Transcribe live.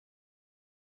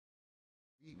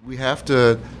We have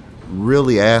to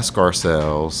really ask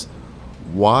ourselves,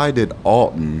 why did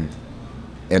Alton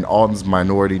and Alton's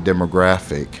minority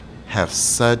demographic have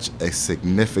such a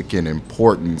significant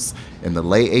importance in the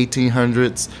late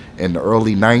 1800s and the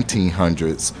early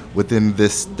 1900s within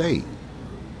this state?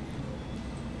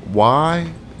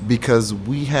 Why? Because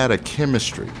we had a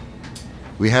chemistry.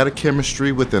 We had a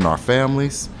chemistry within our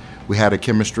families. We had a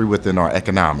chemistry within our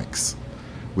economics.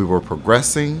 We were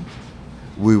progressing.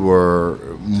 We were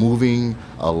moving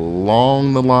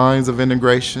along the lines of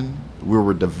integration. We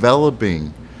were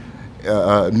developing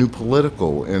new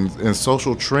political and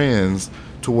social trends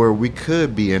to where we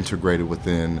could be integrated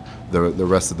within the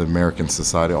rest of the American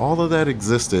society. All of that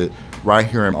existed right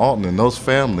here in Alton, and those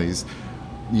families,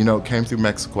 came through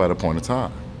Mexico at a point in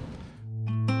time.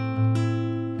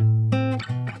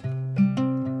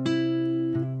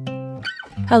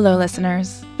 Hello,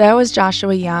 listeners. That was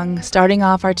Joshua Young starting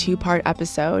off our two-part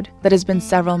episode that has been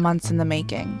several months in the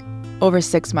making, over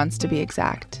 6 months to be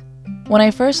exact. When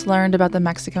I first learned about the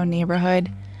Mexico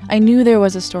neighborhood, I knew there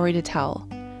was a story to tell,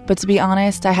 but to be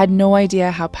honest, I had no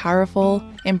idea how powerful,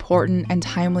 important, and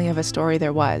timely of a story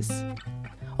there was.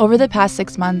 Over the past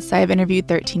 6 months, I have interviewed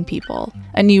 13 people,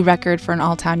 a new record for an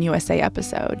All-Town USA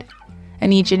episode,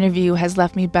 and each interview has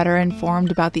left me better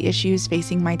informed about the issues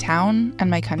facing my town and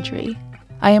my country.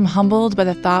 I am humbled by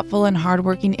the thoughtful and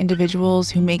hardworking individuals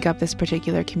who make up this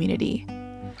particular community.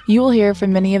 You will hear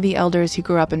from many of the elders who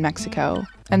grew up in Mexico,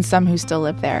 and some who still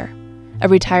live there, a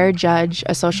retired judge,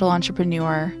 a social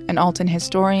entrepreneur, an Alton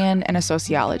historian, and a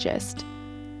sociologist.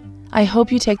 I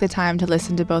hope you take the time to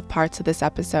listen to both parts of this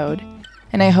episode,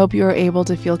 and I hope you are able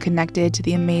to feel connected to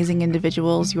the amazing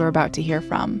individuals you are about to hear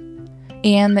from,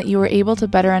 and that you are able to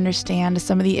better understand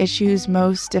some of the issues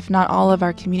most, if not all, of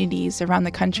our communities around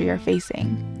the country are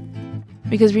facing.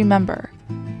 Because remember,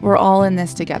 we're all in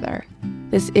this together.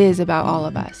 This is about all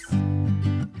of us.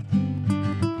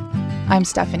 I'm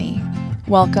Stephanie.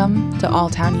 Welcome to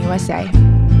All-Town USA.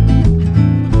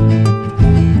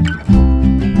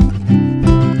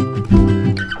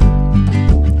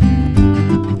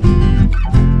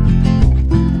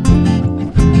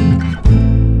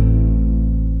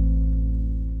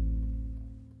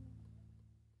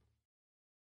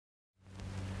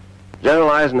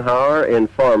 General Eisenhower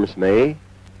informs me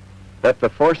that the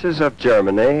forces of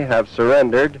Germany have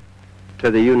surrendered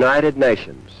to the United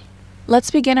Nations.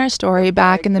 Let's begin our story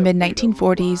back in the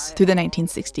mid-1940s through the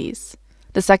 1960s.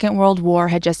 The Second World War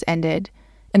had just ended,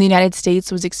 and the United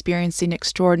States was experiencing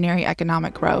extraordinary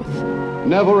economic growth.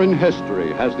 Never in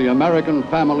history has the American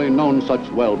family known such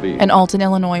well-being. And Alton,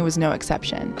 Illinois was no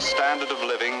exception. Standard of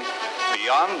living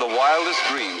beyond the wildest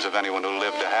dreams of anyone who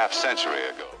lived a half-century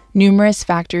ago. Numerous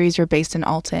factories were based in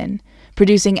Alton,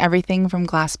 producing everything from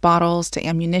glass bottles to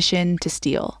ammunition to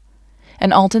steel.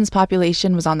 And Alton's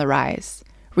population was on the rise,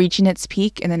 reaching its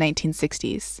peak in the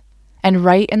 1960s. And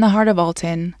right in the heart of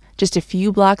Alton, just a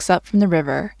few blocks up from the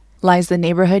river, lies the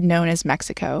neighborhood known as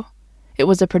Mexico. It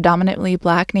was a predominantly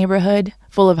black neighborhood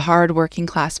full of hard working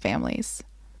class families.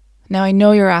 Now I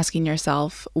know you're asking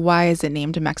yourself, why is it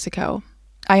named Mexico?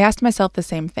 I asked myself the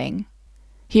same thing.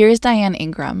 Here is Diane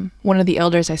Ingram, one of the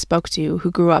elders I spoke to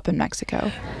who grew up in Mexico.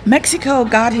 Mexico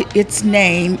got its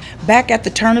name back at the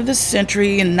turn of the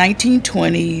century in the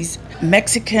 1920s.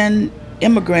 Mexican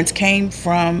immigrants came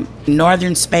from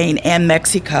northern Spain and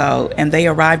Mexico, and they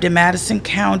arrived in Madison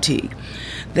County.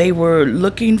 They were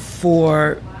looking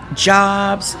for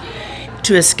jobs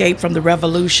to escape from the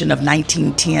revolution of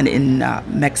 1910 in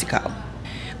Mexico.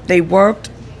 They worked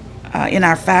in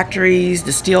our factories,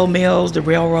 the steel mills, the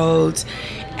railroads,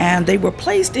 and they were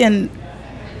placed in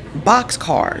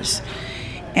boxcars.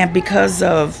 And because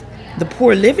of the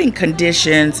poor living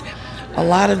conditions, a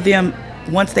lot of them,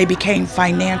 once they became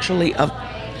financially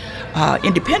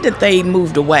independent, they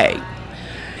moved away.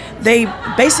 They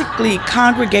basically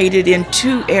congregated in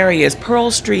two areas, Pearl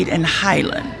Street and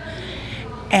Highland.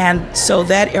 And so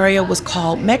that area was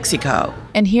called Mexico.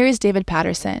 And here is David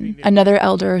Patterson, another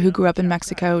elder who grew up in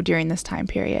Mexico during this time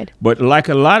period. But like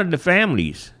a lot of the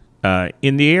families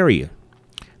in the area,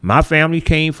 my family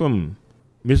came from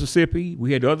Mississippi.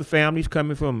 We had other families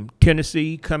coming from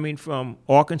Tennessee, coming from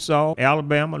Arkansas,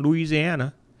 Alabama,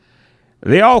 Louisiana.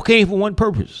 They all came for one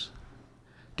purpose,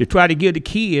 to try to give the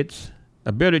kids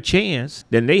a better chance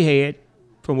than they had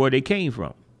from where they came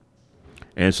from.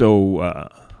 And so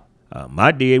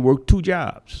my dad worked 2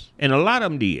 jobs, and a lot of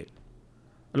them did.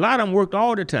 A lot of them worked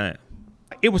all the time.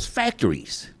 It was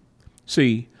factories.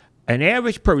 See, an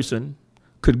average person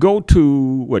could go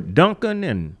to Duncan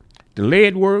and the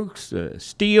Lead Works,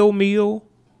 steel mill,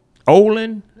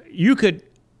 Olin. You could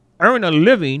earn a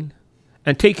living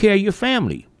and take care of your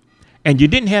family. And you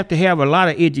didn't have to have a lot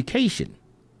of education,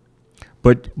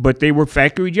 but they were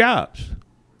factory jobs.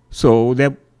 So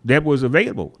that was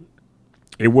available.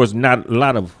 It was not a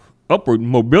lot of upward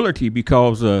mobility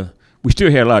because we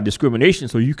still had a lot of discrimination,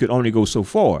 so you could only go so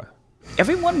far.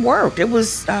 Everyone worked. It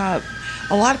was a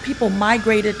lot of people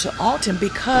migrated to Alton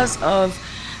because of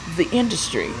the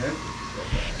industry.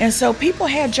 And so people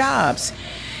had jobs.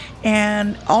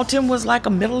 And Alton was like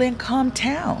a middle-income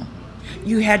town.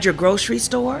 You had your grocery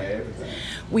store.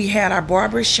 We had our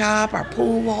barber shop, our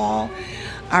pool hall,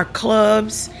 our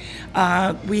clubs.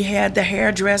 We had the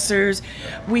hairdressers.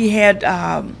 We had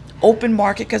open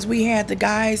market because we had the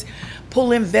guys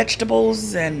pull in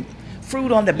vegetables and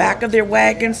fruit on the back of their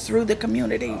wagons through the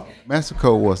community.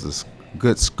 Mexico was a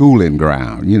good schooling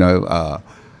ground.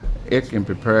 It can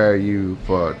prepare you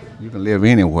you can live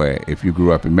anywhere if you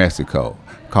grew up in Mexico,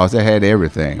 because they had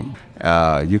everything.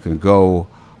 You can go,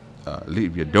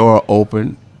 leave your door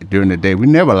open during the day. We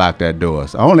never locked our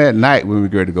doors, only at night when we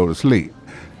were ready to go to sleep.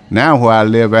 Now where I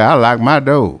live at, I lock my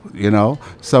door,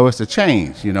 So it's a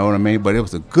change, you know what I mean? But it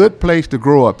was a good place to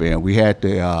grow up in. We had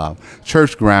the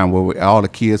church ground where all the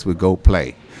kids would go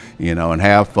play, and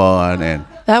have fun. And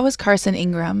that was Carson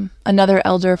Ingram, another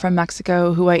elder from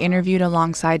Mexico who I interviewed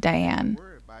alongside Diane.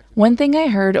 One thing I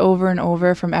heard over and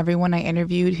over from everyone I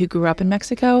interviewed who grew up in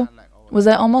Mexico was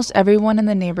that almost everyone in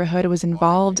the neighborhood was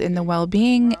involved in the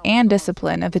well-being and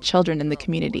discipline of the children in the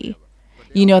community.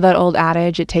 You know that old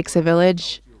adage, it takes a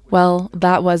village? Well,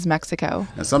 that was Mexico.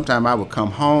 And sometimes I would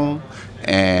come home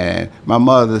and my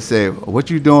mother said, "What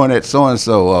you doing at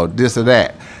so-and-so or this or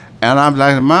that?" And I'm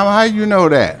like, "Mama, how you know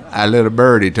that?" A little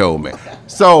birdie told me.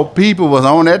 So people was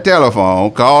on that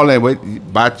telephone calling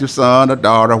about your son or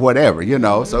daughter, whatever,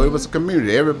 So it was a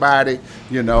community. Everybody,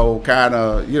 it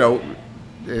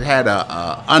had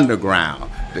a underground.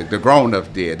 The grown-ups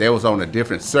did. They was on a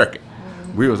different circuit.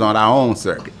 We was on our own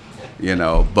circuit,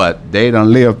 But they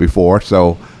done lived before,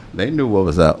 so they knew what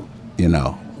was up,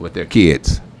 with their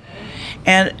kids.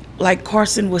 And like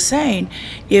Carson was saying,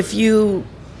 if you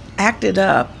acted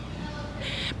up,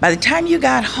 by the time you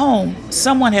got home,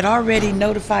 someone had already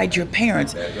notified your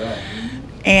parents,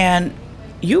 and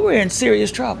you were in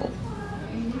serious trouble.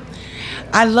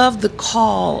 I loved the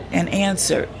call and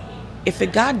answer. If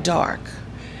it got dark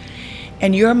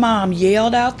and your mom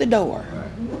yelled out the door,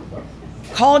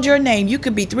 called your name, you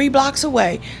could be 3 blocks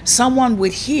away, someone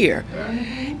would hear,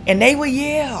 and they would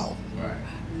yell.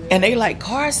 And they like,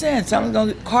 Carson,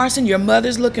 your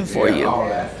mother's looking for you.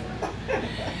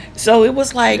 So it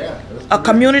was like a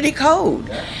community code.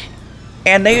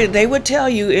 And they would tell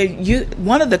you,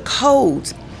 one of the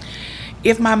codes,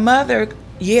 if my mother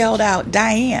yelled out,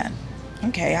 "Diane,"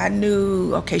 okay, I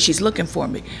knew, okay, she's looking for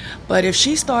me. But if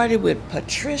she started with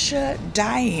Patricia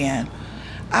Diane,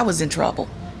 I was in trouble.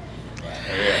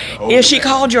 If she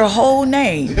called your whole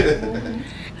name,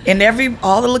 and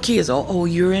all the little kids, oh,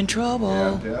 you're in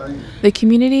trouble. The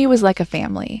community was like a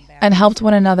family and helped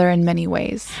one another in many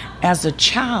ways. As a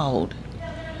child,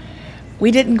 we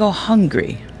didn't go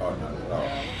hungry.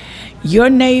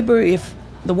 Your neighbor, if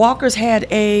the Walkers had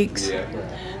eggs,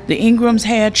 the Ingrams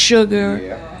had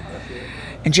sugar,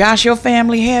 and Joshua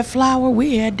family had flour,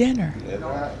 we had dinner.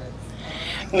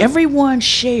 Everyone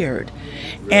shared,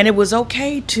 and it was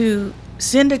okay to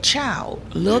send a child,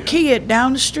 a little kid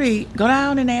down the street, go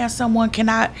down and ask someone, "Can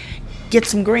I get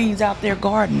some greens out their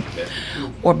garden?"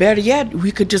 Or better yet,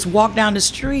 we could just walk down the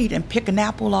street and pick an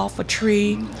apple off a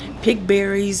tree, pick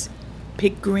berries,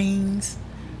 pick greens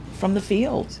from the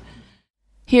fields.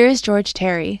 Here is George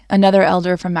Terry, another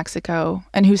elder from Mexico,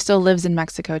 and who still lives in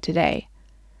Mexico today.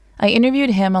 I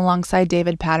interviewed him alongside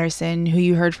David Patterson, who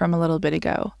you heard from a little bit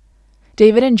ago.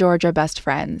 David and George are best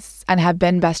friends, and have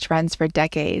been best friends for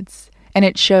decades. And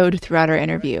it showed throughout our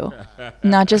interview,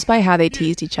 not just by how they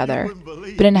teased each other,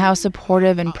 but in how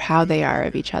supportive and proud they are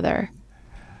of each other.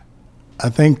 I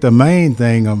think the main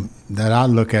thing that I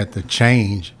look at the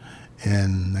change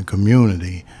in the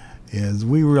community is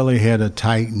we really had a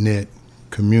tight-knit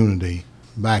community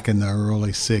back in the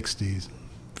early 60s,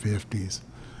 50s,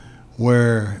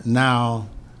 where now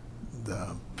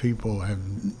the people have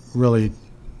really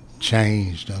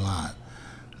changed a lot.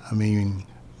 I mean,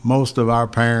 most of our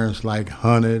parents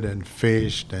hunted and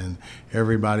fished, and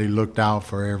everybody looked out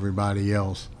for everybody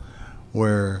else,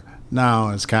 where now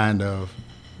it's kind of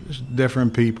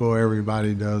different people,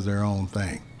 everybody does their own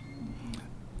thing.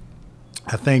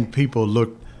 I think people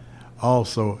look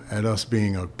also at us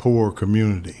being a poor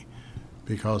community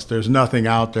because there's nothing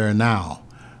out there now.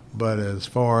 But as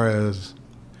far as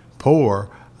poor,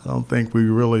 I don't think we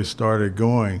really started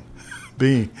knowing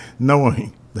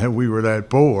that we were that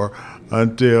poor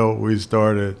until we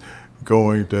started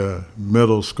going to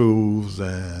middle schools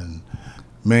and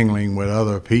mingling with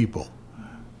other people,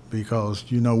 because,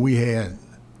 we had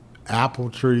apple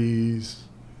trees,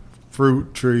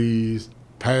 fruit trees,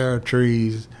 pear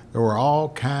trees. There were all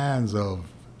kinds of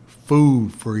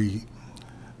food-free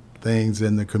things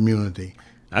in the community.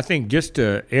 I think just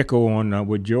to echo on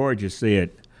what George has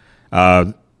said,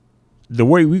 the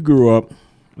way we grew up,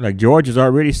 like George has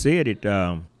already said it,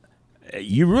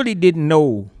 you really didn't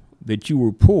know that you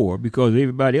were poor because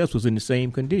everybody else was in the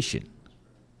same condition.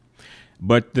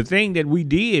 But the thing that we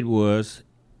did was,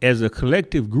 as a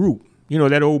collective group,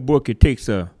 that old book, It Takes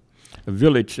a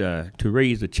Village to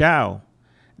Raise a Child,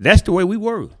 that's the way we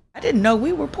were. I didn't know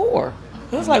we were poor.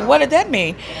 It was like, what did that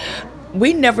mean?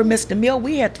 We never missed a meal.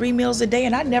 We had 3 meals a day,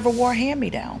 and I never wore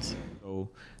hand-me-downs. So,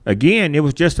 again, it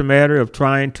was just a matter of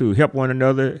trying to help one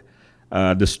another.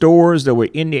 The stores that were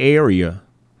in the area,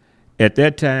 at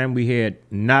that time we had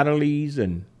Natalie's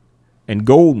and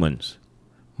Goldman's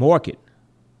Market.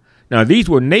 Now, these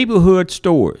were neighborhood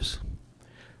stores.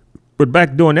 But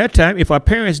back during that time, if our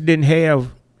parents didn't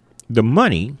have the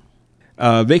money,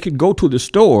 they could go to the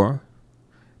store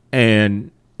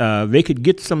and they could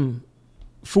get some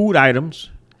food items,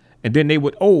 and then they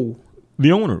would owe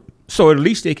the owner. So at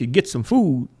least they could get some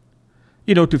food,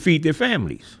 to feed their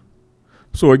families.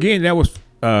 So again, that was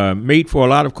made for a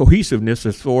lot of cohesiveness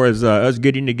as far as us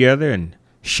getting together and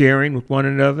sharing with one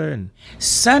another. And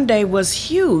Sunday was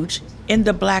huge in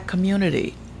the black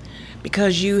community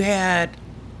because you had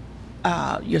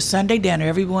your Sunday dinner.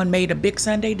 Everyone made a big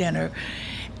Sunday dinner,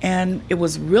 and it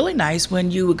was really nice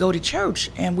when you would go to church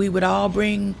and we would all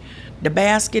bring the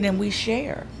basket and we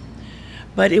share.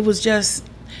 But it was just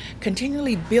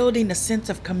continually building a sense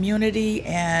of community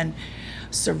and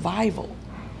survival.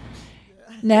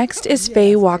 Next is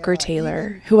Faye Walker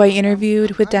Taylor, who I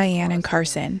interviewed with Diane and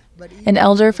Carson. An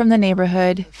elder from the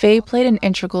neighborhood, Faye played an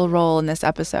integral role in this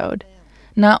episode.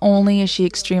 Not only is she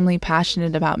extremely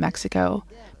passionate about Mexico,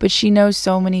 but she knows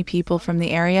so many people from the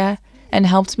area and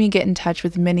helped me get in touch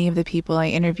with many of the people I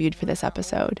interviewed for this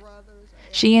episode.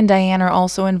 She and Diane are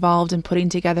also involved in putting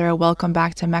together a Welcome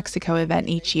Back to Mexico event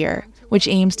each year, which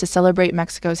aims to celebrate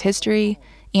Mexico's history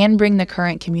and bring the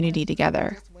current community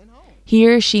together.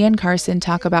 Here, she and Carson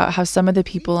talk about how some of the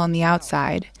people on the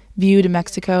outside viewed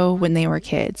Mexico when they were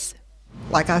kids.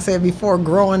 Like I said before,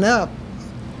 growing up,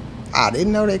 I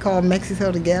didn't know they called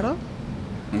Mexico the ghetto.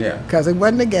 Yeah. Because it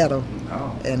wasn't a ghetto.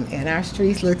 No. And our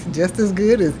streets looked just as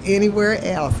good as anywhere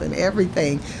else and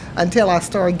everything until I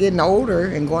started getting older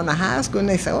and going to high school, and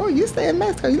they said, oh, you stay in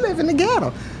Mexico, you live in the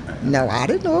ghetto. No, I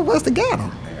didn't know it was the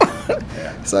ghetto.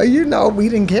 Yeah. So, we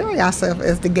didn't carry ourselves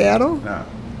as the ghetto. No.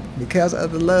 Because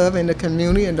of the love in the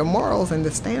community and the morals and the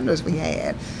standards we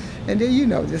had. And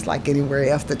then, just like anywhere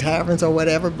else, the taverns or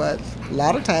whatever, but a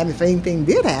lot of times if anything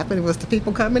did happen, it was the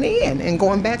people coming in and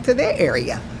going back to their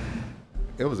area.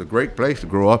 It was a great place to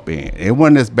grow up in. It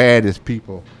wasn't as bad as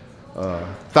people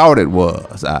thought it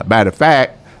was. Matter of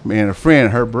fact, me and a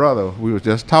friend, her brother, we was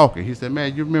just talking. He said,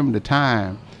 man, you remember the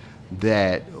time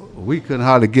that we couldn't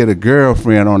hardly get a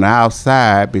girlfriend on the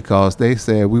outside because they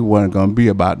said we weren't going to be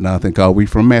about nothing because we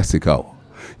from Mexico,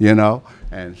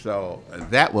 And so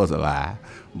that was a lie,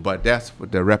 but that's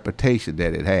the reputation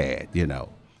that it had,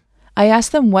 I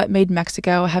asked them what made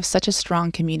Mexico have such a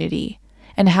strong community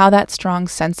and how that strong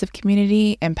sense of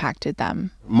community impacted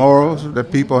them. Morals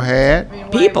that people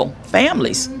had. People,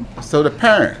 families. So the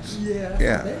parents,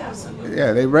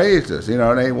 yeah, they raised us,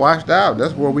 they washed out.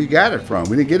 That's where we got it from.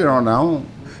 We didn't get it on our own.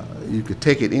 You could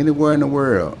take it anywhere in the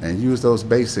world and use those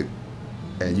basic,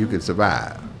 and you could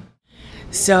survive.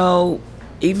 So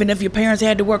even if your parents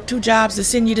had to work 2 jobs to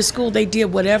send you to school, they did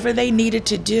whatever they needed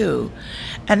to do.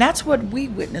 And that's what we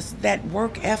witnessed, that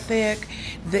work ethic,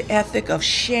 the ethic of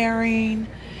sharing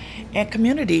and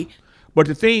community. But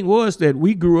the thing was that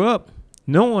we grew up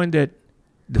knowing that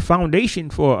the foundation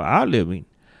for our living,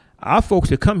 our folks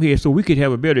had come here so we could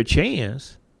have a better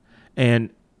chance, and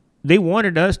they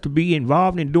wanted us to be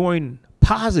involved in doing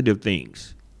positive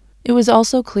things. It was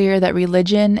also clear that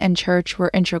religion and church were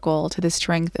integral to the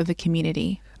strength of the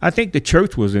community. I think the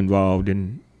church was involved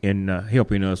in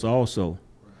helping us also.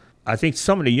 I think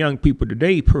some of the young people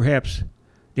today, perhaps,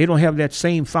 they don't have that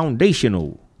same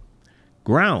foundational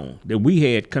ground that we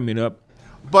had coming up.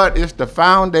 But it's the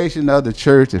foundation of the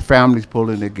church and families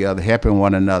pulling together, helping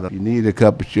one another. You need a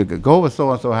cup of sugar. Go with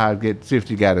so-and-so house, see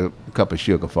if you got a cup of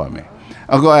sugar for me.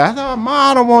 I thought, Mom,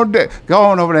 I don't want that. Go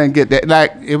on over there and get that.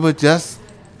 Like, it was just,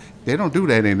 they don't do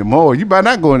that anymore. You better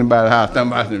not go in anybody's house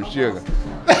talking about some sugar.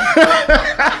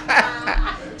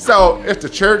 So it's the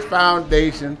church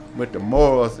foundation with the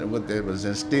morals and what that was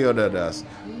instilled in us.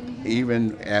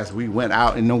 even as we went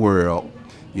out in the world,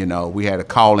 you know, we had a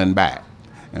calling back,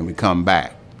 and we come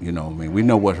back. You know, I mean, we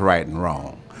know what's right and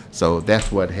wrong. So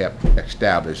that's what helped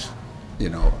establish, you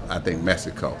know, I think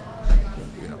Mexico.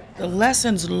 You know. The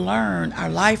lessons learned, our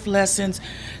life lessons,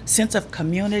 sense of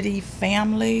community,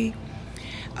 family.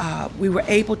 We were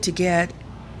able to get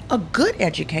a good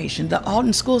education. The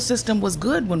Alton school system was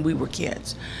good when we were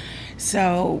kids.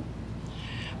 So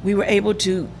we were able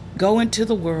to go into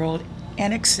the world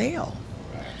and excel.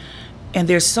 And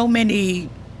there's so many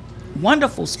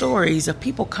wonderful stories of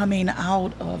people coming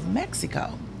out of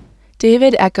Mexico.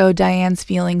 David echoed Diane's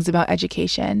feelings about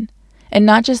education, and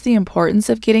not just the importance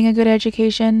of getting a good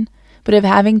education, but of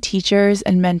having teachers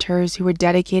and mentors who were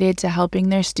dedicated to helping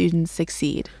their students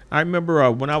succeed. I remember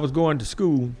when I was going to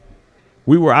school,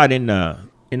 we were out in the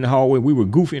hallway. We were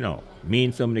goofing off, me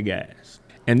and some of the guys.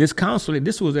 And this counselor,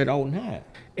 this was at Alton High,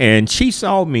 and she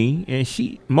saw me, and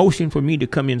she motioned for me to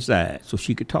come inside so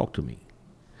she could talk to me.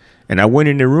 And I went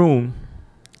in the room,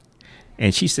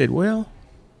 and she said,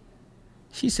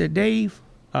 Dave,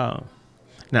 now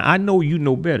I know you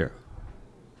know better.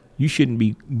 You shouldn't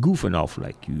be goofing off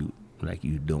like you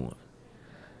doing.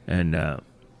 And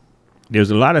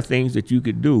there's a lot of things that you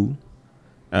could do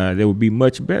that would be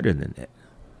much better than that.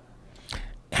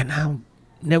 And I'll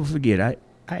never forget,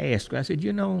 I asked her, I said,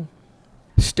 you know,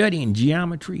 studying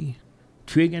geometry,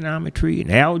 trigonometry,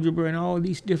 and algebra and all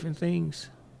these different things,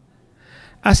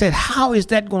 I said, how is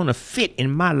that going to fit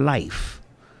in my life?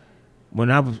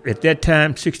 When I was, at that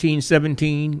time, 16,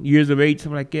 17 years of age,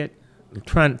 something like that,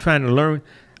 trying to learn,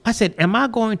 I said, am I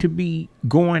going to be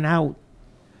going out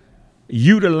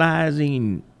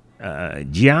utilizing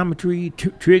geometry,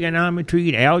 trigonometry,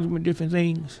 and algebra, different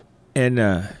things?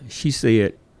 And she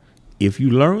said, if you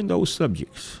learn those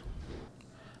subjects,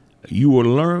 you will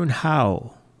learn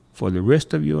how, for the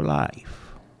rest of your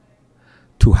life,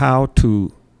 how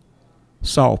to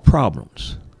solve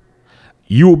problems.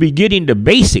 You will be getting the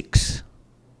basics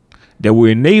that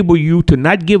will enable you to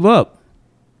not give up,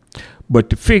 but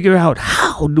to figure out,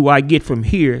 how do I get from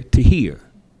here to here?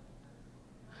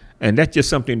 And that's just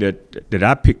something that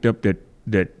I picked up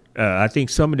that I think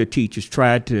some of the teachers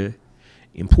tried to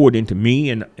import into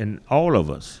me and all of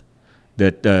us,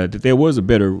 that there was a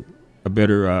better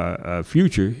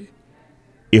future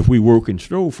if we work and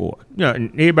strove for it. You know,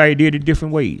 and everybody did it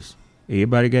different ways.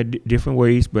 Everybody got different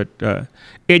ways, but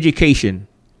education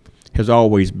has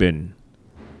always been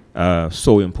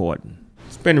so important.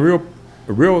 It's been a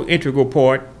real integral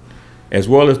part, as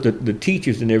well as the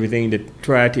teachers and everything that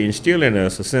try to instill in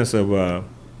us a sense of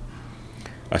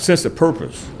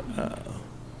purpose.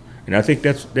 And I think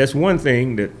that's one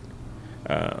thing that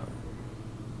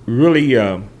really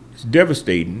is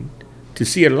devastating, to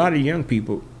see a lot of young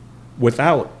people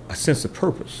without a sense of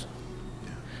purpose.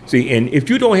 See, and if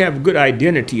you don't have a good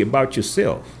identity about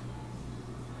yourself,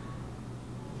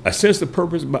 a sense of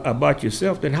purpose about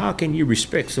yourself, then how can you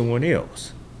respect someone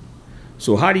else?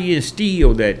 So how do you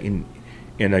instill that in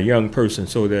a young person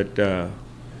so that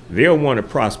they'll want to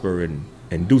prosper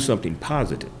and do something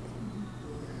positive?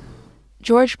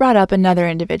 George brought up another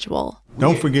individual.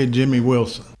 Don't forget Jimmy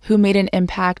Wilson, who made an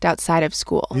impact outside of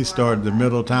school. He started the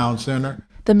Middletown Center.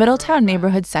 The Middletown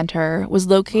Neighborhood Center was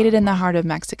located in the heart of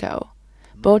Mexico.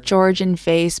 Both George and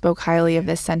Faye spoke highly of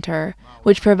this center,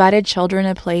 which provided children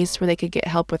a place where they could get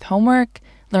help with homework,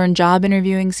 learn job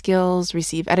interviewing skills,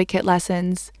 receive etiquette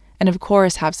lessons, and of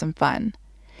course have some fun.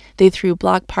 They threw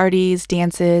block parties,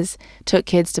 dances, took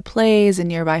kids to plays and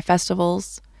nearby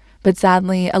festivals. But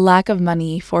sadly, a lack of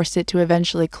money forced it to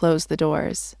eventually close the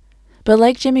doors. But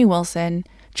like Jimmy Wilson,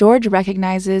 George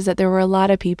recognizes that there were a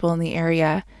lot of people in the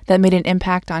area that made an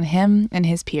impact on him and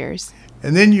his peers.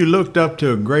 And then you looked up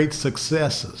to great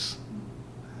successes,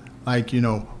 like,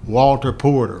 Walter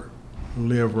Porter, who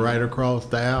lived right across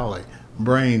the alley,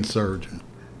 brain surgeon.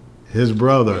 His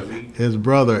brother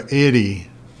Eddie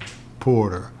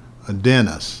Porter, a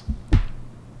dentist.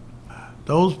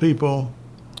 Those people,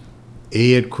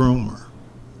 Ed Krumer,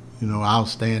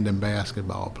 outstanding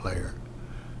basketball player.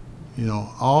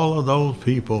 All of those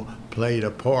people played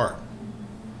a part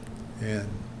in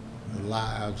the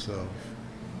lives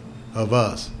of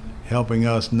us, helping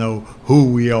us know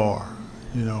who we are,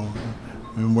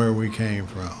 and where we came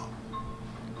from.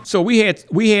 So we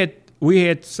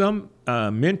had some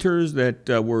mentors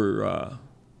that were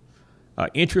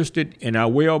interested in our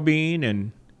well-being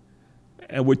and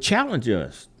would challenge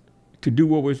us to do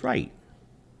what was right.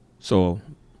 So,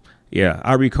 yeah,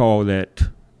 I recall that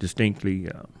distinctly.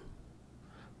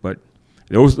 But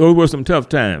those were some tough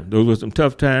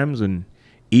times. And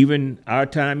even our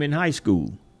time in high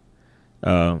school,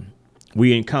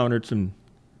 we encountered some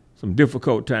some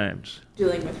difficult times.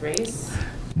 Dealing with race?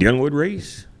 Dealing with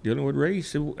race.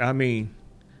 I mean,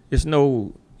 it's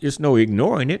no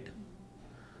ignoring it.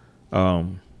 But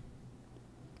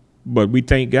we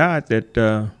thank God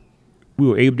that we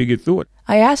were able to get through it.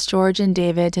 I asked George and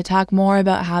David to talk more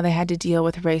about how they had to deal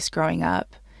with race growing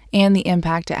up and the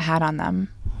impact it had on them.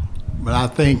 But I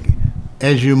think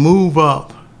as you move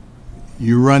up,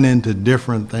 you run into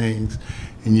different things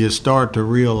and you start to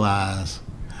realize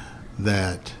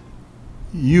that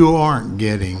you aren't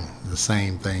getting the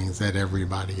same things that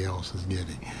everybody else is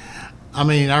getting. I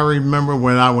mean, I remember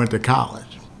when I went to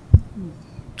college.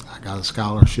 I got a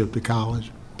scholarship to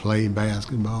college, played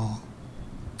basketball.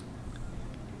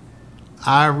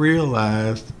 I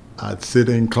realized I'd sit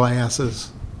in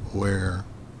classes where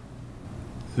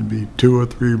there'd be 2 or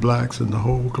 3 blacks in the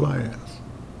whole class.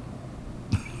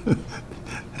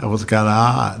 That was kind of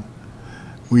odd.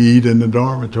 We eat in the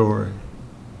dormitory.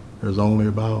 There's only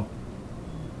about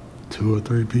 2 or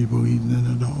 3 people eating in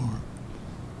the dorm.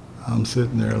 I'm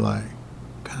sitting there like,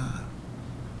 God,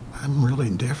 I'm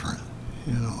really different,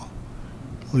 you know,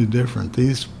 really different.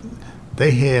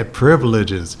 They had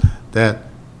privileges that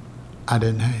I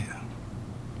didn't have.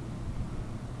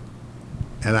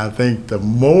 And I think the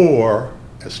more,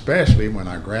 especially when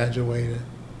I graduated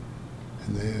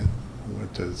and then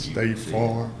went to State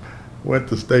Farm,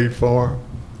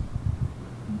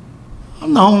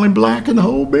 I'm the only black in the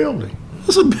whole building.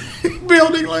 It's a big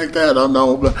building like that. I'm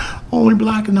the only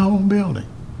black in the whole building.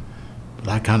 But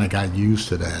I kind of got used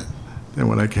to that. Then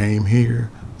when I came here,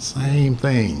 same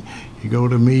thing. You go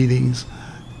to meetings,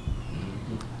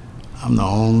 I'm the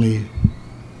only.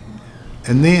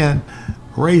 And then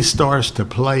race starts to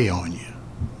play on you.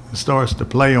 It starts to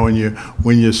play on you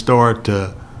when you start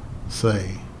to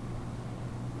say,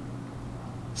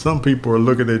 some people are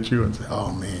looking at you and say,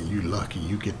 oh man, you lucky,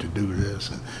 you get to do this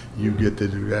and you get to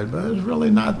do that. But it's really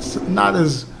not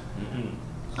as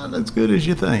good as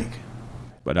you think.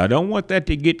 But I don't want that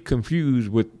to get confused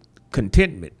with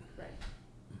contentment.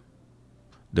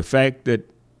 The fact that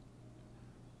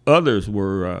others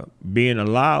were being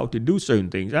allowed to do certain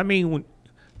things. I mean,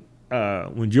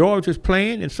 when George was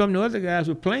playing and some of the other guys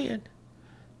were playing,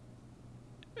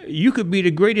 you could be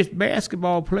the greatest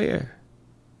basketball player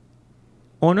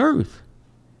on earth,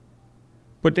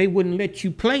 but they wouldn't let you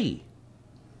play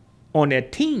on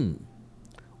that team.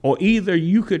 Or either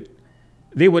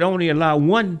they would only allow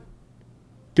one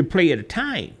to play at a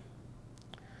time.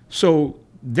 So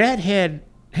that had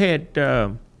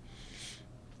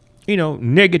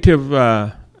negative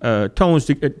tones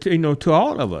to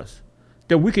all of us,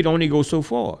 that we could only go so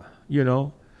far,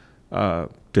 to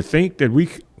think that we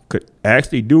could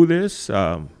actually do this.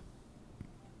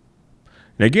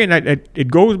 And again, it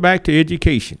goes back to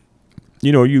education.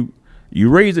 You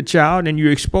raise a child and you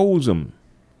expose them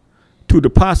to the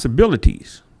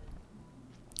possibilities.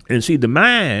 And see, the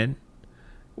mind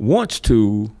wants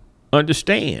to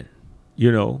understand,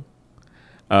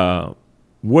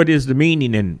 what is the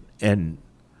meaning and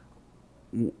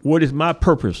what is my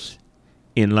purpose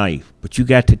in life. But you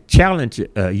got to challenge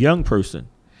a young person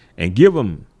and give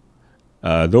them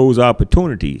those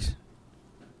opportunities,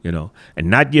 and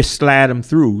not just slide them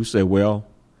through, say, well,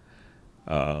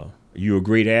 you're a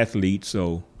great athlete,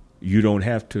 so you don't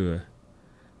have to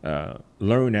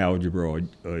learn algebra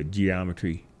or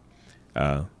geometry.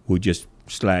 We'll just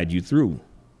slide you through.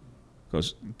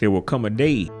 Because there will come a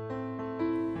day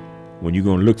when you're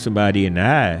going to look somebody in the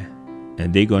eye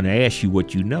and they're going to ask you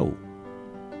what you know.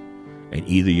 And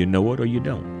either you know it or you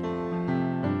don't.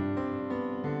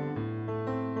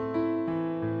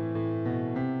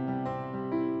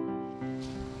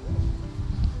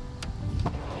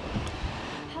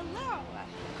 Hello.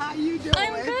 How you doing?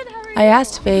 I'm good. How are you? I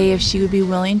asked Faye if she would be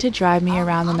willing to drive me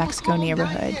around the Mexico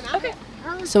neighborhood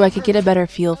so I could get a better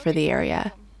feel for the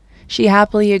area. She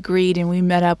happily agreed, and we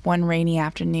met up one rainy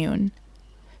afternoon.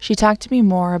 She talked to me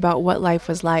more about what life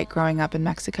was like growing up in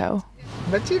Mexico.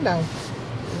 But it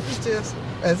was just,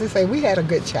 as they say, we had a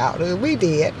good childhood. We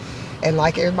did. And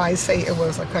like everybody say, it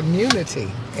was a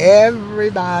community.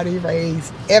 Everybody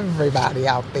raised everybody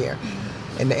out there.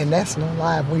 And that's no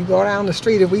lie. We go down the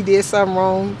street, if we did something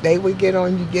wrong, they would get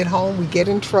on you, get home, we get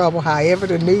in trouble. However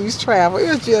the news travel, it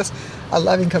was just a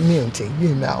loving community,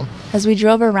 As we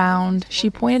drove around, she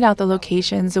pointed out the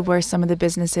locations of where some of the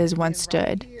businesses once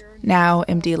stood, now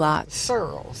empty lots.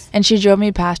 Searles. And she drove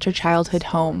me past her childhood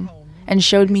home and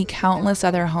showed me countless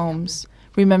other homes,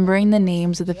 remembering the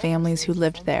names of the families who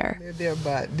lived there.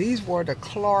 But these were the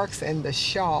Clarks and the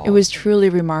Shaws. It was truly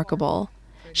remarkable.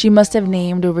 She must have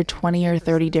named over 20 or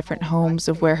 30 different homes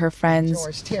of where her friends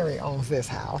George Terry owns this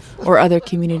house. or other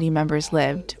community members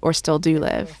lived or still do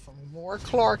live. Or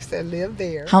Clarks that lived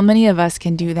there. How many of us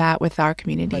can do that with our But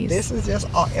communities? this is just,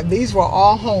 these were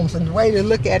all homes. And the way to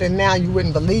look at it now, you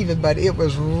wouldn't believe it, but it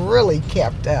was really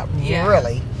kept up,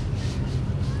 really.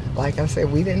 Like I said,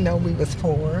 we didn't know we was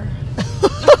poor.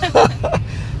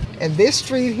 And this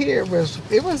street here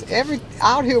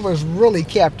out here was really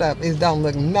kept up. It don't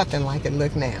look nothing like it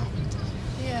look now.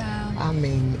 Yeah. I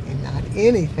mean, not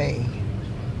anything.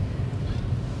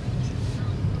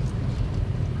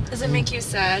 Does it make you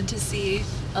sad to see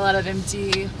a lot of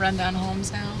empty, rundown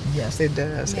homes now? Yes, it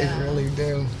does. Yeah. It really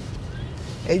do.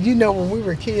 And you know, when we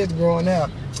were kids growing up,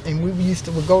 and we used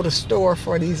to go to the store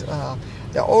for these,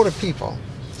 the older people,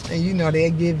 and you know,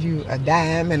 they'd give you a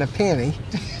dime and a penny.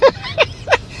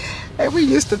 And we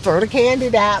used to throw the candy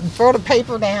down and throw the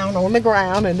paper down on the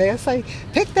ground, and they'd say,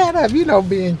 pick that up, you know,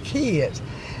 being kids.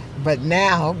 But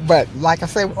like I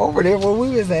said, over there where we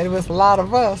was at, it was a lot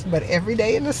of us, but every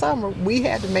day in the summer, we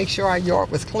had to make sure our yard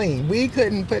was clean. We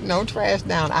couldn't put no trash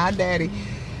down. Our daddy,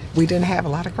 we didn't have a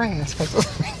lot of grass,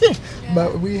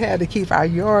 but we had to keep our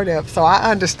yard up. So I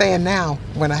understand now.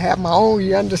 When I have my own,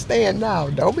 you understand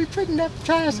now. Don't be putting that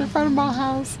trash in front of my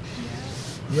house.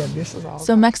 Yeah, this is all.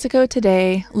 So Mexico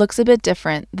today looks a bit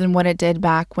different than what it did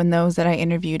back when those that I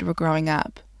interviewed were growing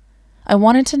up. I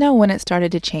wanted to know when it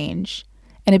started to change.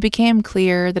 And it became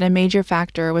clear that a major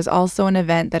factor was also an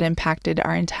event that impacted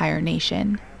our entire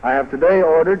nation. I have today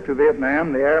ordered to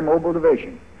Vietnam the Air Mobile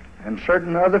Division and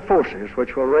certain other forces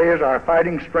which will raise our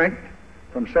fighting strength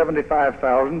from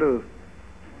 75,000 to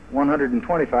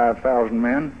 125,000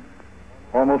 men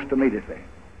almost immediately.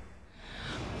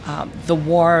 The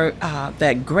war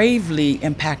that gravely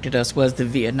impacted us was the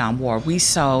Vietnam War. We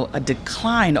saw a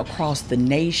decline across the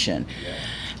nation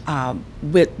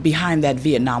behind that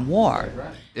Vietnam War.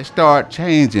 It started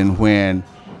changing when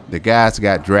the guys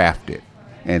got drafted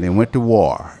and they went to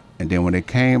war. And then when they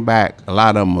came back, a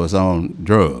lot of them was on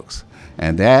drugs.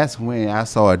 And that's when I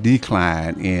saw a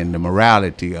decline in the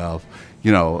morality of,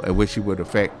 which it would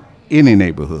affect any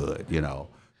neighborhood,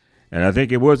 And I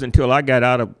think it wasn't until I got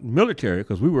out of military,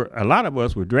 because a lot of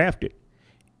us were drafted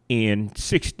in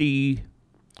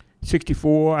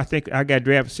 64. I think I got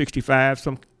drafted 65.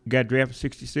 Some got drafted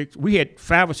 66. We had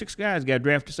 5 or 6 guys got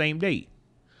drafted the same day.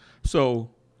 So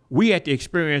we had to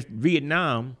experience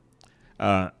Vietnam.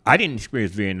 I didn't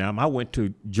experience Vietnam. I went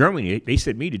to Germany. They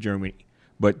sent me to Germany.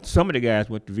 But some of the guys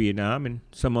went to Vietnam, and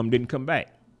some of them didn't come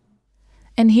back.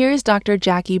 And here's Dr.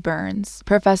 Jackie Burns,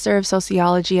 professor of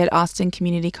sociology at Austin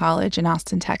Community College in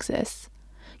Austin, Texas.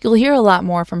 You'll hear a lot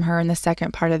more from her in the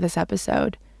second part of this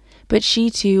episode, but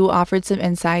she too offered some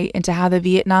insight into how the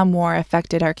Vietnam War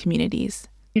affected our communities.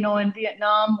 In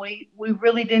Vietnam, we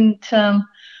really didn't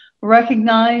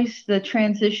recognize the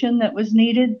transition that was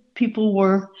needed. People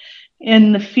were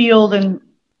in the field and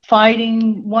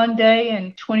fighting one day,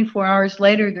 and 24 hours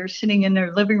later, they're sitting in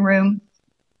their living room,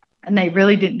 and they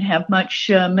really didn't have much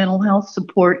mental health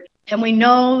support. And we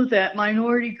know that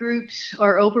minority groups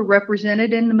are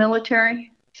overrepresented in the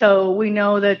military. So we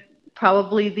know that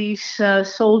probably these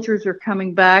soldiers are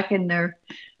coming back, and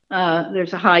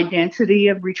there's a high density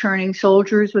of returning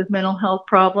soldiers with mental health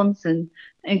problems, and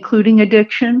including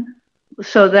addiction.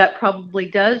 So that probably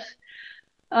does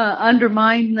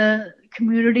undermine the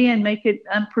community and make it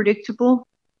unpredictable.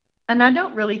 And I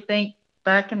don't really think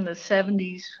back in the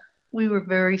 70s we were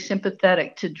very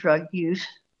sympathetic to drug use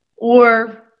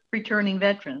or returning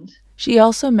veterans. She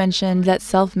also mentioned that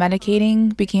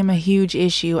self-medicating became a huge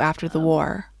issue after the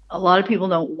war. A lot of people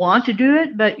don't want to do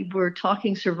it, but we're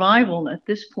talking survival at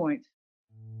this point.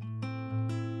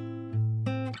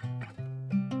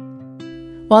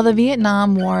 While the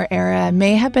Vietnam War era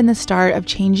may have been the start of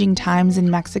changing times in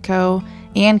Mexico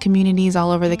and communities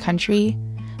all over the country,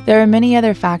 there are many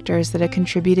other factors that have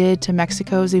contributed to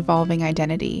Mexico's evolving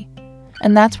identity.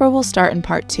 And that's where we'll start in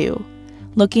part 2,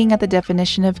 looking at the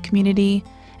definition of community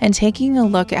and taking a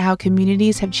look at how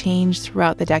communities have changed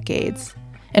throughout the decades,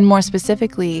 and more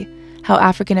specifically, how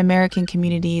African American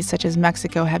communities such as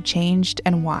Mexico have changed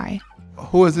and why.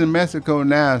 Who is in Mexico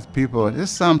now is people, there's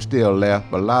some still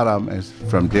left, but a lot of them is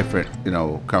from different,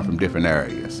 come from different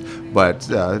areas. But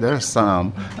there's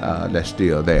some that's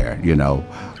still there,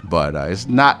 but it's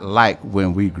not like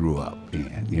when we grew up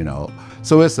in,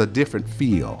 So it's a different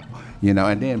feel,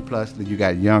 and then plus you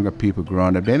got younger people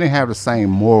growing up. They didn't have the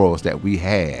same morals that we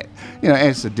had, and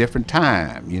it's a different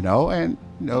time, and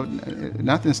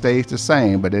nothing stays the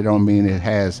same, but it don't mean it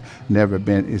has never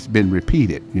been, it's been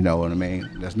repeated, you know what I mean?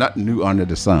 There's nothing new under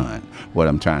the sun, what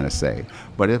I'm trying to say.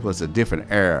 But it was a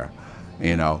different era,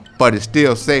 but it's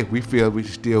still safe. We feel we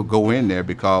should still go in there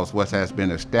because what has been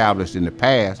established in the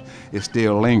past, it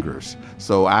still lingers.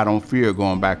 So I don't fear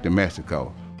going back to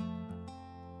Mexico.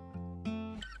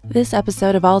 This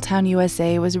episode of All Town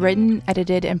USA was written,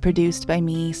 edited, and produced by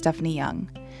me, Stephanie Young.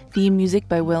 Theme music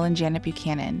by Will and Janet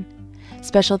Buchanan.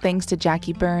 Special thanks to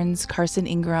Jackie Burns, Carson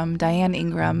Ingram, Diane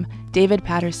Ingram, David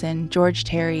Patterson, George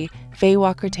Terry, Faye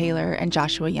Walker Taylor, and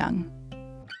Joshua Young.